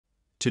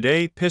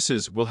Today,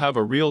 PISCES will have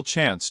a real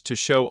chance to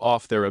show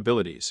off their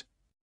abilities.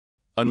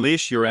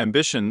 Unleash your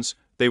ambitions,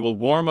 they will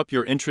warm up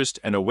your interest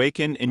and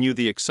awaken in you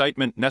the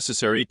excitement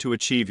necessary to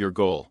achieve your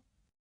goal.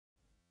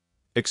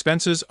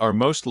 Expenses are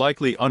most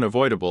likely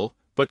unavoidable,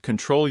 but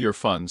control your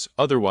funds,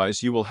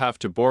 otherwise you will have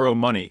to borrow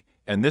money,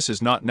 and this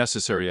is not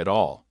necessary at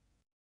all.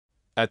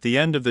 At the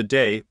end of the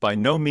day, by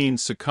no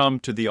means succumb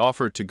to the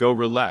offer to go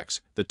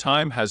relax, the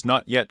time has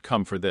not yet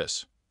come for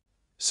this.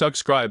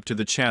 Subscribe to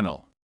the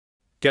channel.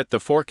 Get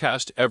the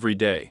forecast every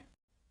day.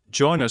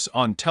 Join us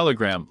on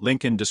Telegram,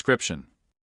 link in description.